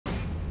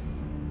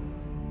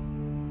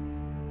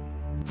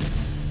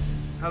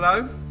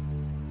Hello?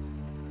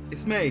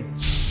 It's me.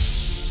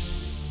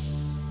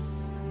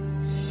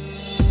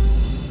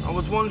 I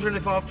was wondering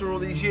if after all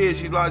these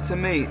years you'd like to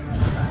meet.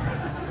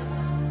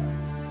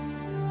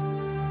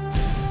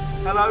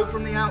 Hello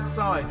from the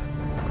outside.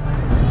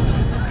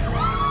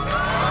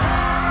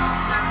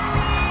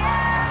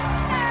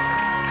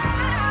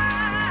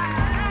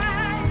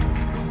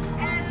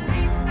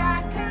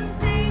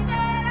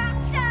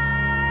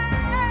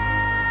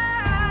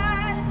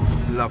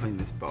 Loving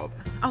this bob.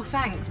 Oh,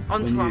 thanks.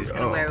 Entourage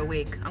going to wear a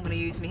wig. I'm going to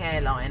use my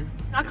hairline.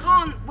 I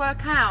can't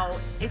work out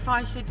if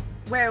I should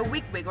wear a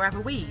wig or have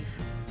a weave.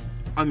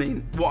 I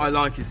mean, what I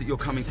like is that you're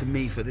coming to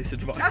me for this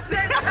advice. That's it.